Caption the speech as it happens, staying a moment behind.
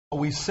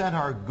We sent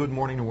our Good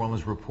Morning New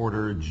Orleans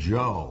reporter,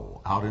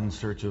 Joe, out in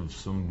search of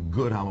some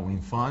good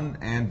Halloween fun.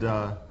 And,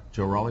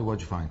 Joe Raleigh,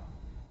 what'd you find?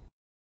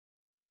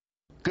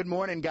 Good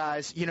morning,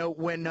 guys. You know,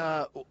 when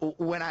I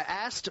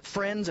asked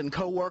friends and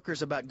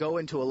coworkers about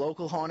going to a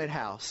local haunted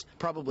house,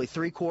 probably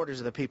 3/4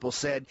 of the people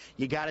said,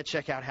 you got to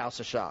check out House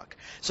of Shock.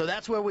 So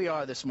that's where we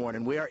are this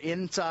morning. We are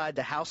inside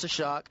the House of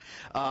Shock.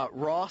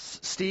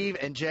 Ross, Steve,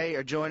 and Jay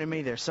are joining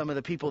me. They're some of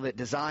the people that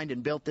designed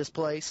and built this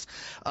place.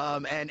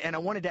 And I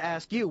wanted to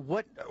ask you,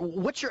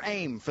 what's your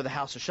aim for the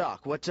House of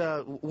Shock? What's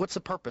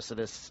the purpose of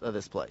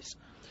this place?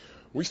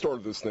 We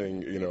started this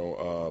thing,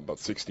 about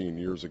 16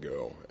 years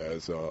ago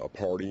as a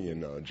party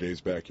in Jay's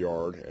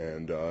backyard,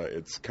 and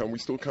we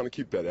still kind of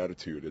keep that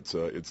attitude.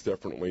 It's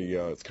definitely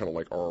it's kind of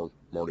like our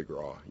Mardi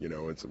Gras.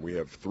 We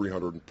have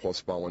 300 plus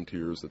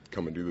volunteers that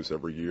come and do this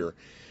every year,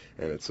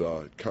 and it's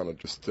kind of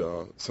just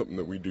something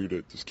that we do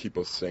to just keep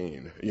us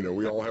sane.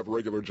 We all have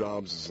regular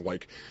jobs. It's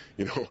like,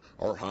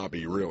 our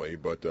hobby really,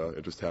 but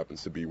it just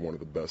happens to be one of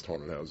the best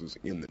haunted houses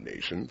in the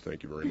nation.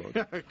 Thank you very much.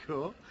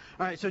 Cool.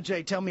 All right, so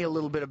Jay, tell me a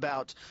little bit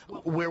about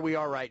where we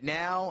are right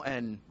now.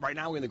 And right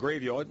now we're in the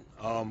graveyard.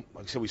 Like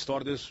I said, we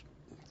started this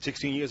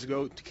 16 years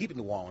ago to keep it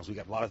New Orleans. We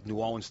got a lot of New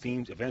Orleans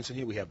themed events in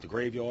here. We have the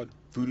graveyard,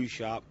 voodoo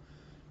shop,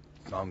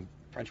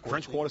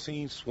 French Quarter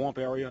scene, swamp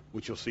area,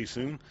 which you'll see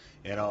soon.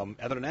 And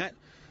other than that,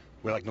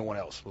 we're like no one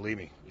else. Believe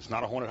me, it's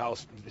not a haunted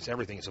house. It's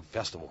everything. It's a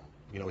festival.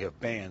 We have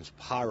bands,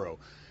 pyro,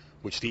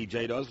 which Steve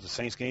J does with the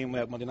Saints game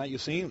Monday night. You'll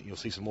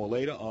see some more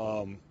later.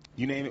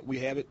 You name it, we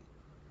have it,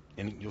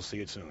 and you'll see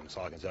it soon. That's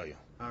all I can tell you.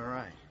 All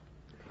right.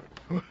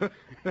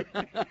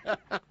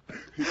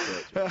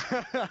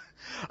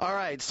 All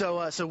right,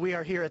 so we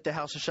are here at the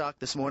House of Shock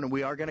this morning.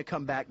 We are going to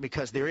come back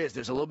because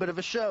there's a little bit of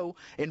a show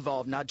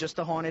involved, not just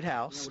the haunted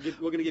house. We're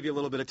going to give you a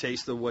little bit of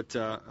taste of what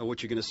you're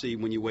going to see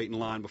when you wait in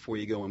line before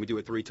you go. And we do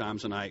it 3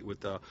 times a night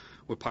with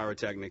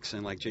pyrotechnics.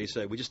 And like Jay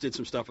said, we just did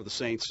some stuff with the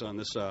Saints on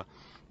this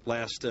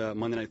last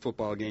Monday Night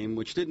Football game,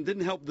 which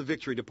didn't help the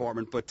victory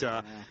department, but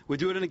we're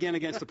doing it again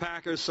against the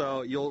Packers.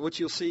 So what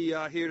you'll see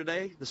here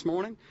today, this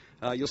morning,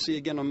 you'll see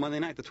again on Monday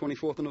night, the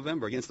 24th of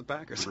November, against the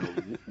Packers.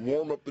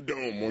 Warm up the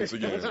dome once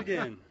again. Once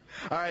again.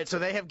 All right, so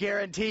they have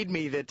guaranteed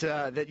me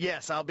that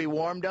yes, I'll be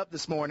warmed up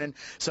this morning.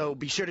 So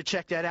be sure to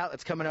check that out.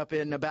 It's coming up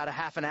in about a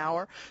half an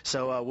hour.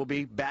 So we'll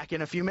be back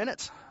in a few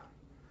minutes.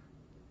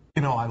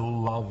 I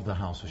love the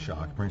House of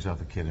Shock. It brings out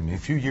the kid in me. A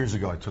few years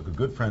ago, I took a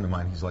good friend of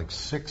mine. He's like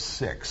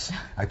 6'6".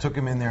 I took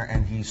him in there,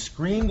 and he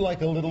screamed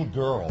like a little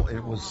girl.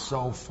 It was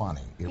so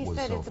funny. He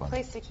said it's a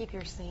place to keep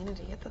your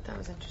sanity. I thought that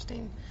was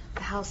interesting.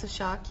 The House of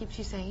Shock keeps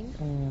you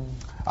sane?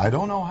 I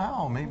don't know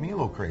how. It made me a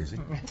little crazy.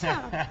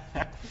 I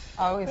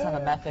always have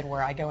a method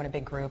where I go in a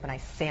big group and I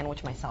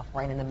sandwich myself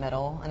right in the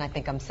middle, and I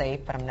think I'm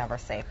safe, but I'm never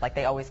safe. Like,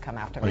 they always come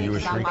after me. Are you a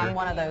shrieker? I'm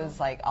one of those,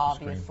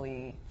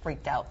 obviously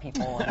freaked out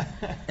people.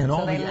 And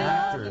all so the they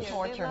actors. love to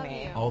torture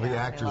me. All the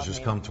actors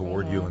just come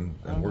toward you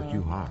and work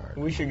you hard.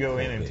 We should go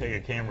in and take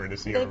a camera to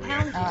see our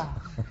reaction.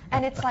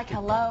 And it's like,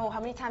 hello, how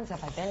many times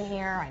have I been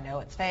here? I know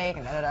it's fake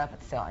and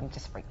but still, I'm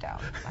just freaked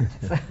out.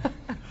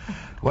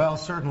 Well,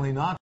 certainly not.